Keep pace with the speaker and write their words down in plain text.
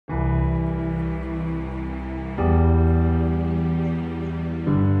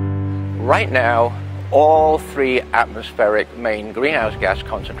Right now, all three atmospheric main greenhouse gas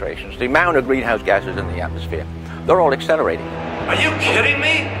concentrations, the amount of greenhouse gases in the atmosphere, they're all accelerating. Are you kidding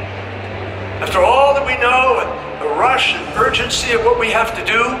me? After all that we know and the rush and urgency of what we have to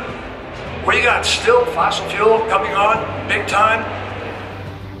do, we got still fossil fuel coming on big time.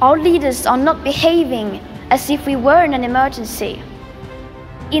 Our leaders are not behaving as if we were in an emergency.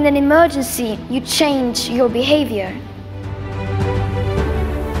 In an emergency, you change your behavior.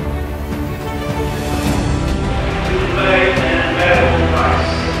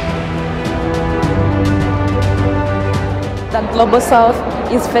 The Global South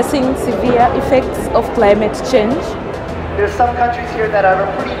is facing severe effects of climate change. There's some countries here that have a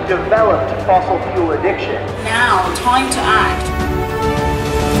pretty developed fossil fuel addiction. Now, time to act.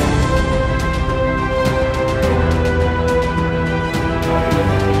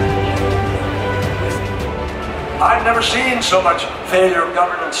 I've never seen so much failure of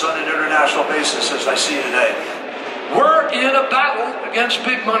governance on an international basis as I see today. We're in a battle against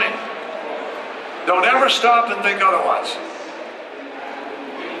big money. Don't ever stop and think otherwise.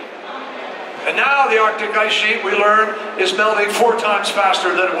 And now the Arctic ice sheet, we learn, is melting 4 times faster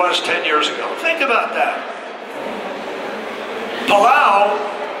than it was 10 years ago. Think about that. Palau,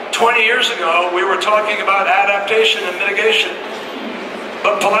 20 years ago, we were talking about adaptation and mitigation.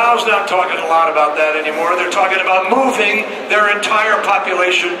 But Palau's not talking a lot about that anymore. They're talking about moving their entire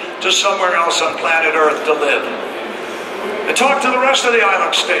population to somewhere else on planet Earth to live. And talk to the rest of the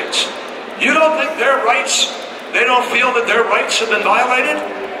island states. You don't think their rights, they don't feel that their rights have been violated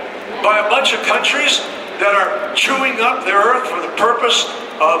by a bunch of countries that are chewing up their earth for the purpose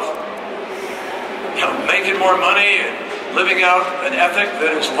of making more money and living out an ethic that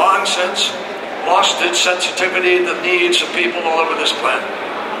has long since lost its sensitivity to the needs of people all over this planet.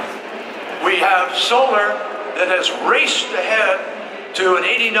 We have solar that has raced ahead to an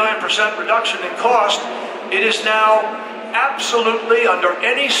 89% reduction in cost. It is now absolutely, under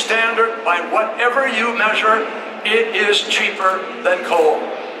any standard, by whatever you measure, it is cheaper than coal.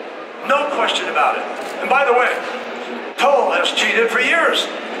 No question about it. And by the way, coal has cheated for years.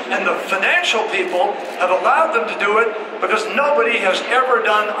 And the financial people have allowed them to do it because nobody has ever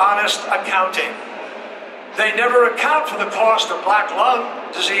done honest accounting. They never account for the cost of black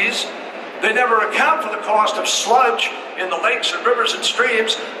lung disease. They never account for the cost of sludge in the lakes and rivers and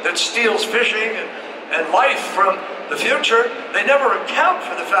streams that steals fishing and life from the future. They never account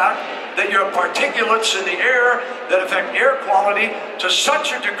for the fact that you have particulates in the air that affect air quality to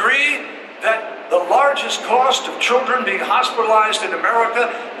such a degree that the largest cost of children being hospitalized in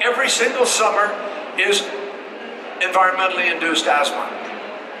America every single summer is environmentally induced asthma.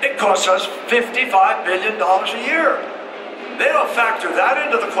 It costs us $55 billion a year. They don't factor that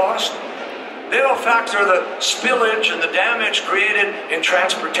into the cost. They don't factor the spillage and the damage created in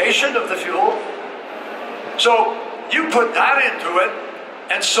transportation of the fuel. So you put that into it,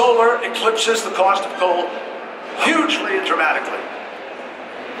 and solar eclipses the cost of coal hugely and dramatically.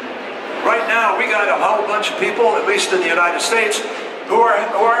 Right now, we got a whole bunch of people, at least in the United States, who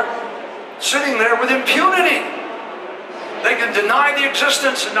are sitting there with impunity. They can deny the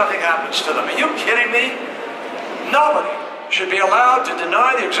existence and nothing happens to them. Are you kidding me? Nobody should be allowed to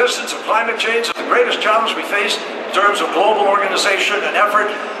deny the existence of climate change as the greatest challenge we face in terms of global organization and effort.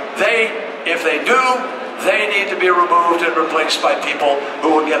 If they do, they need to be removed and replaced by people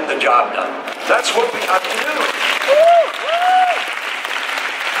who will get the job done. That's what we have to do.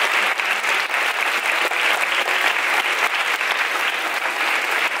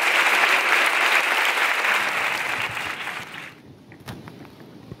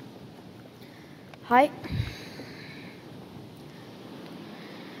 Hi.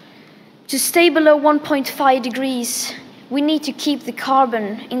 To stay below 1.5 degrees, we need to keep the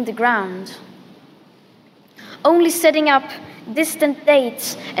carbon in the ground. Only setting up distant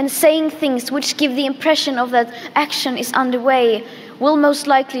dates and saying things which give the impression of that action is underway will most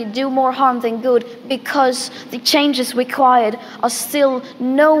likely do more harm than good, because the changes required are still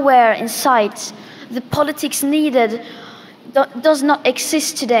nowhere in sight. The politics needed does not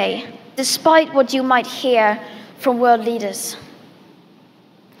exist today, despite what you might hear from world leaders.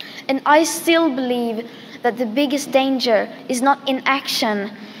 And I still believe that the biggest danger is not inaction.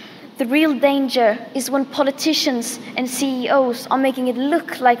 The real danger is when politicians and CEOs are making it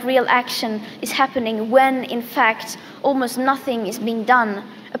look like real action is happening when, in fact, almost nothing is being done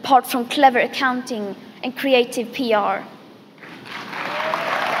apart from clever accounting and creative PR.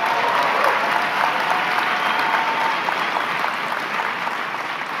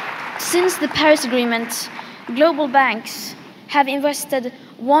 Since the Paris Agreement, global banks have invested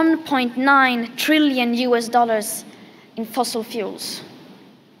 $1.9 trillion in fossil fuels.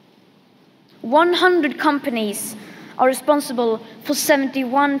 100 companies are responsible for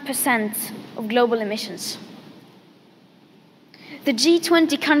 71% of global emissions. The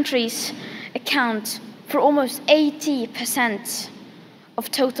G20 countries account for almost 80% of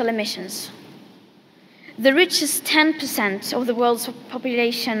total emissions. The richest 10% of the world's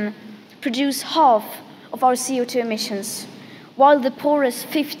population produce half of our CO2 emissions, while the poorest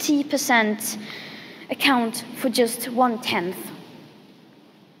 50% account for just 1/10.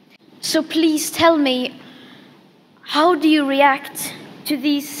 So please tell me, how do you react to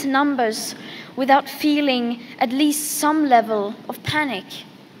these numbers without feeling at least some level of panic?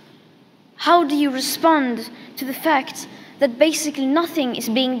 How do you respond to the fact that basically nothing is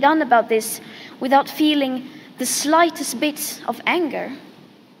being done about this without feeling the slightest bit of anger?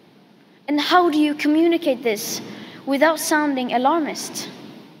 And how do you communicate this without sounding alarmist?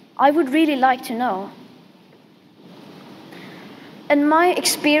 I would really like to know. And my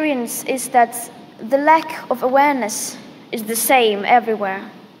experience is that the lack of awareness is the same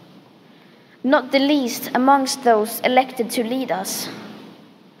everywhere, not the least amongst those elected to lead us.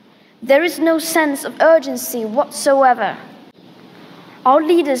 There is no sense of urgency whatsoever. Our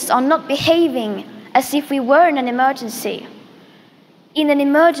leaders are not behaving as if we were in an emergency. In an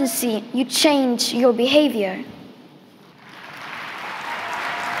emergency, you change your behavior.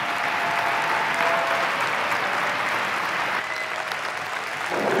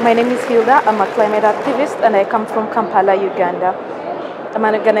 My name is Hilda. I'm a climate activist and I come from Kampala, Uganda. I'm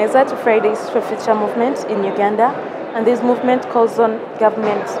an organizer to Fridays for Future movement in Uganda, and this movement calls on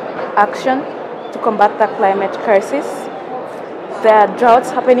government action to combat the climate crisis. There are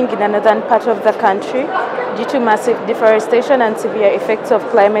droughts happening in the northern part of the country due to massive deforestation and severe effects of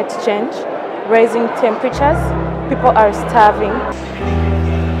climate change, rising temperatures. People are starving.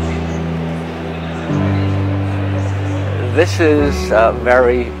 This is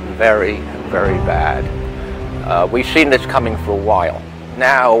very, very, very bad. We've seen this coming for a while.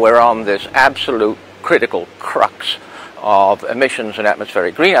 Now we're on this absolute critical crux of emissions and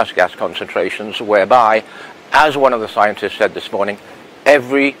atmospheric greenhouse gas concentrations, whereby, as one of the scientists said this morning,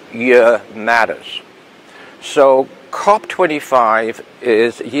 every year matters. So COP25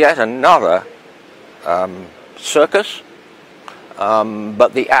 is yet another circus,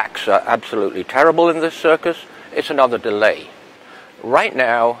 but the acts are absolutely terrible in this circus. It's another delay. Right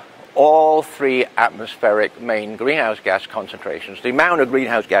now, all three atmospheric main greenhouse gas concentrations, the amount of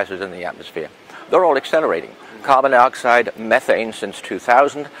greenhouse gases in the atmosphere, they're all accelerating. Carbon dioxide, methane since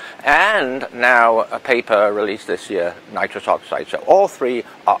 2000, and now a paper released this year, nitrous oxide. So all three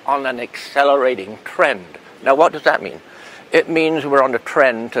are on an accelerating trend. Now what does that mean? It means we're on a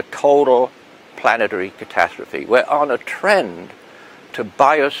trend to total planetary catastrophe. We're on a trend to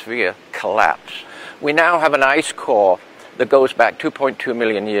biosphere collapse. We now have an ice core that goes back 2.2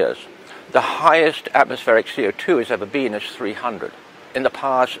 million years. The highest atmospheric CO2 has ever been is 300 in the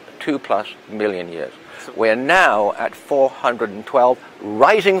past 2+ million years. We're now at 412,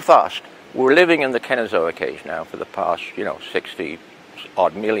 rising fast. We're living in the Cenozoic age now for the past,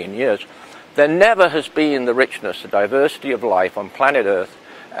 60-odd million years. There never has been the richness, the diversity of life on planet Earth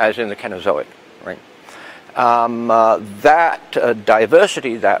as in the Cenozoic, right? That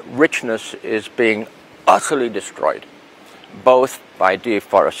diversity, that richness is being utterly destroyed, both by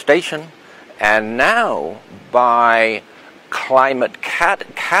deforestation and now by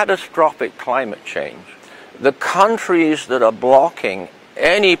catastrophic climate change. The countries that are blocking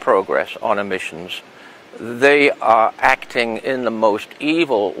any progress on emissions, they are acting in the most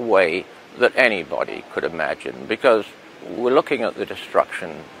evil way that anybody could imagine, because we're looking at the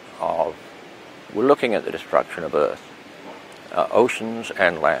destruction of Earth, oceans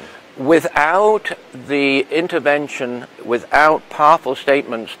and land. Without the intervention, without powerful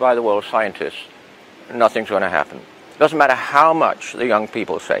statements by the world scientists, nothing's going to happen. It doesn't matter how much the young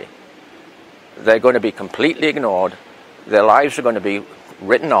people say. They're going to be completely ignored. Their lives are going to be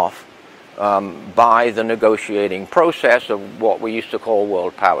written off by the negotiating process of what we used to call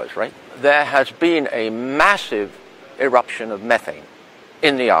world powers, right? There has been a massive eruption of methane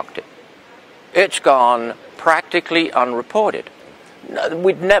in the Arctic. It's gone practically unreported.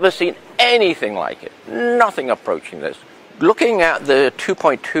 We'd never seen anything like it, nothing approaching this. Looking at the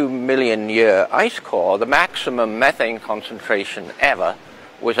 2.2 million year ice core, the maximum methane concentration ever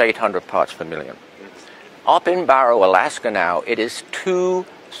was 800 parts per million. Up in Barrow, Alaska now, it is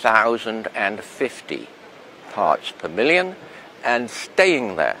 2,050 parts per million and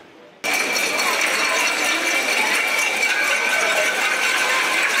staying there.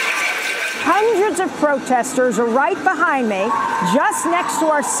 Hundreds of protesters are right behind me, just next to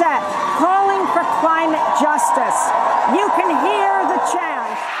our set, calling for climate justice. You can hear the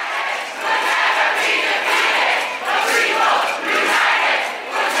chant.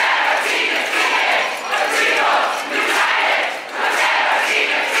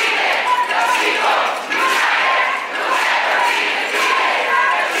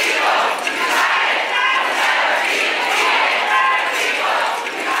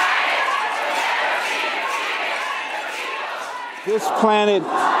 planet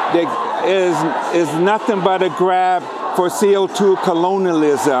that is nothing but a grab for CO2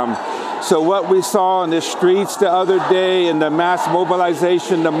 colonialism. So what we saw in the streets the other day, in the mass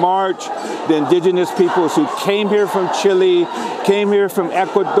mobilization, the march, the indigenous peoples who came here from Chile, came here from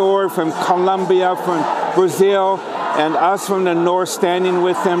Ecuador, from Colombia, from Brazil, and us from the north standing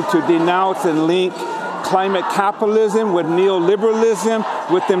with them to denounce and link climate capitalism with neoliberalism,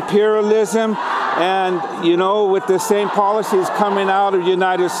 with imperialism, and, you know, with the same policies coming out of the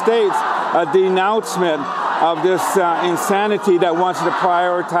United States, a denouncement of this insanity that wants to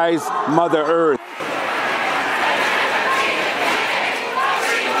prioritize Mother Earth.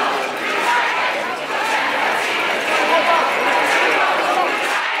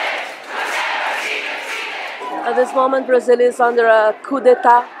 At this moment, Brazil is under a coup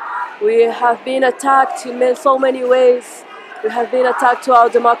d'etat. We have been attacked in so many ways. We have been attacked to our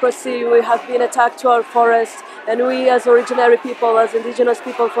democracy, we have been attacked to our forests, and we as originary people, as indigenous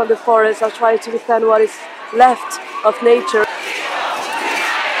people from the forest, are trying to defend what is left of nature.